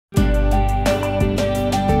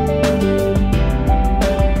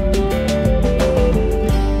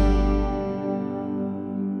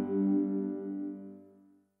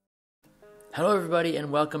everybody,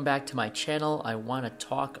 and welcome back to my channel. I want to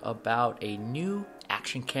talk about a new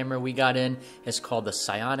action camera we got in. It's called the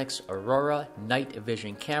Sioynx Aurora night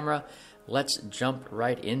vision camera. Let's jump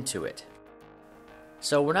right into it.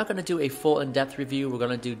 So we're not going to do a full in-depth review. We're going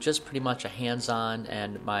to do just pretty much a hands-on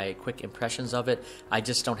and my quick impressions of it. I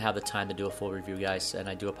just don't have the time to do a full review, guys, and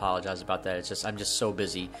I do apologize about that. I'm just so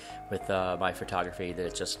busy with my photography that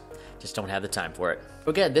it just don't have the time for it.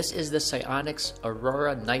 Again, this is the Sioynx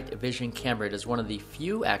Aurora night vision camera. It is one of the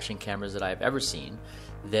few action cameras that I've ever seen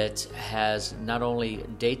that has not only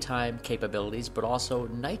daytime capabilities but also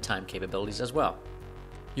nighttime capabilities as well.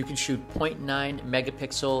 You can shoot 0.9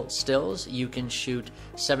 megapixel stills, you can shoot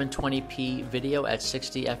 720p video at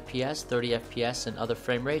 60 FPS, 30 FPS, and other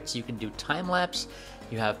frame rates. You can do time-lapse,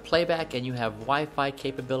 you have playback, and you have Wi-Fi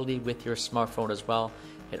capability with your smartphone as well.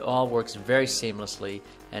 It all works very seamlessly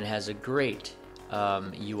and has a great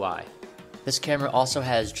UI. This camera also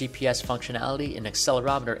has GPS functionality, an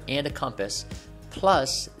accelerometer, and a compass.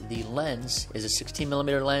 Plus, the lens is a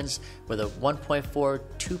 16mm lens with a 1.4,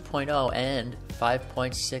 2.0, and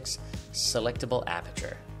 5.6 selectable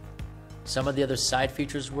aperture. Some of the other side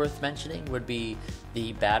features worth mentioning would be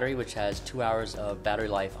the battery, which has 2 hours of battery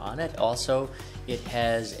life on it. Also, it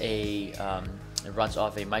has it runs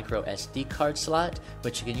off a micro SD card slot,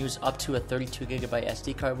 which you can use up to a 32GB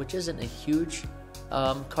SD card, which isn't a huge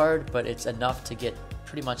card, but it's enough to get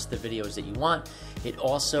pretty much the videos that you want. It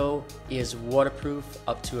also is waterproof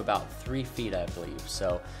up to about 3 feet, I believe.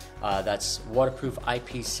 So that's waterproof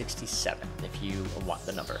IP67 if you want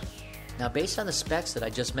the number. Now, based on the specs that I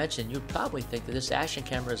just mentioned, you'd probably think that this action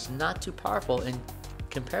camera is not too powerful in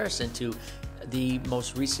comparison to the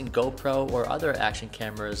most recent GoPro or other action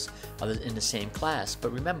cameras in the same class.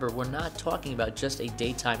 But remember, we're not talking about just a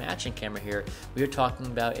daytime action camera here. We are talking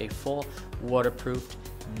about a full waterproofed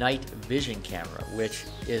night vision camera, which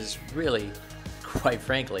is really, quite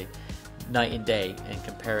frankly, night and day in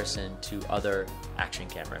comparison to other action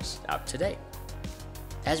cameras out today.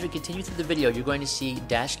 As we continue through the video, you're going to see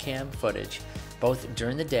dash cam footage both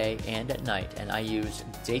during the day and at night, and I use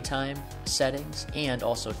daytime settings and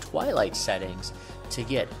also twilight settings to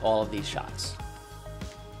get all of these shots.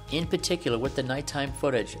 In particular, with the nighttime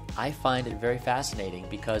footage, I find it very fascinating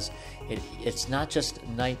because it's not just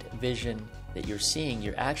night vision that you're seeing,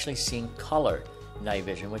 you're actually seeing color night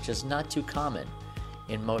vision, which is not too common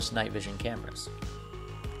in most night vision cameras.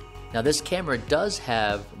 Now, this camera does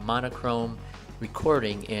have monochrome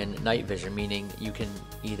recording in night vision, meaning you can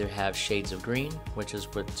either have shades of green, which is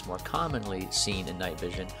what's more commonly seen in night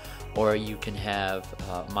vision, or you can have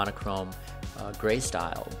monochrome gray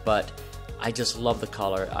style. But I just love the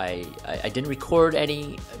color. I didn't record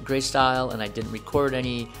any gray style, and I didn't record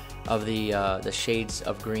any of the shades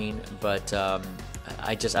of green, but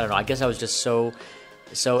I don't know, I guess I was just so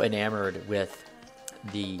enamored with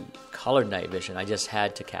the colored night vision. I just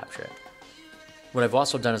had to capture it. What I've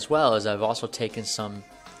also done as well is I've also taken some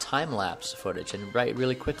time-lapse footage, and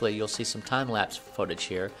really quickly you'll see some time-lapse footage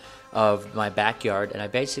here of my backyard, and I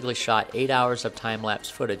basically shot 8 hours of time-lapse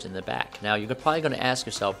footage in the back. Now, you're probably going to ask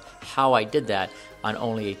yourself how I did that on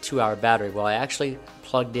only a 2-hour battery. Well, I actually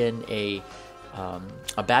plugged in a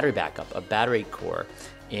battery backup, a battery core,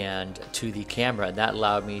 and to the camera, and that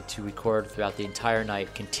allowed me to record throughout the entire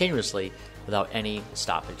night continuously without any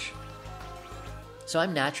stoppage. So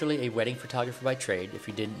I'm naturally a wedding photographer by trade, if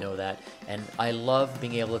you didn't know that, and I love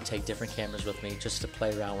being able to take different cameras with me just to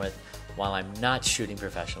play around with while I'm not shooting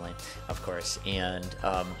professionally, of course. And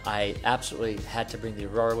I absolutely had to bring the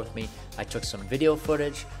Aurora with me. I took some video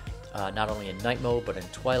footage, not only in night mode but in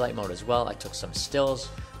twilight mode as well. I took some stills,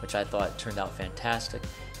 which I thought turned out fantastic.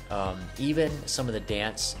 Even some of the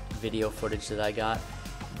dance video footage that I got.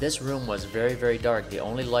 This room was very, very dark. The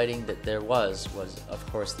only lighting that there was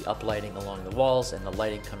of course the uplighting along the walls and the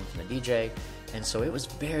lighting coming from the DJ, and so it was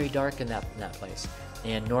very dark in that place.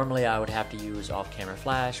 And normally I would have to use off-camera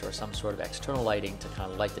flash or some sort of external lighting to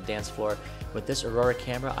kind of light the dance floor. With this Aurora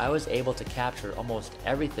camera, I was able to capture almost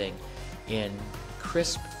everything in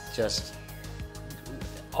crisp, just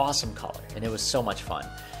awesome color, and it was so much fun.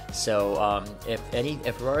 So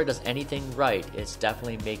if Aurora does anything right, it's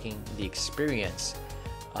definitely making the experience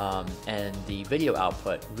and the video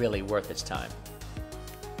output really worth its time.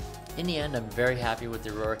 In the end, I'm very happy with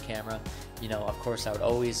the Aurora camera. You know, of course, I would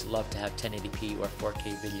always love to have 1080p or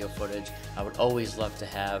 4K video footage. I would always love to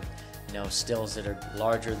have, you know, stills that are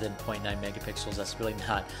larger than 0.9 megapixels. That's really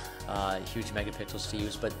not huge megapixels to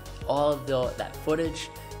use, but all of that footage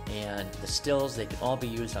and the stills, they can all be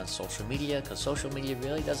used on social media, because social media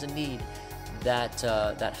really doesn't need that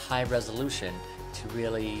high resolution to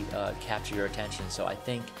really capture your attention. So I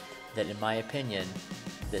think that, in my opinion,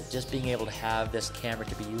 that just being able to have this camera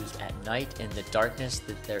to be used at night in the darkness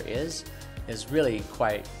that there is really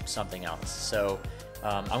quite something else. So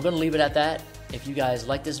I'm going to leave it at that. If you guys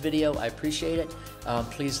like this video, I appreciate it.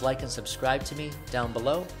 Please like and subscribe to me down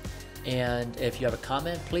below. And if you have a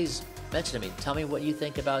comment, please mention to me. Tell me what you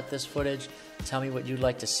think about this footage. Tell me what you'd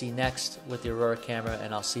like to see next with the Aurora camera,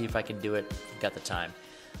 and I'll see if I can do it if you've got the time.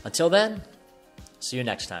 Until then, see you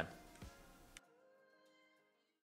next time.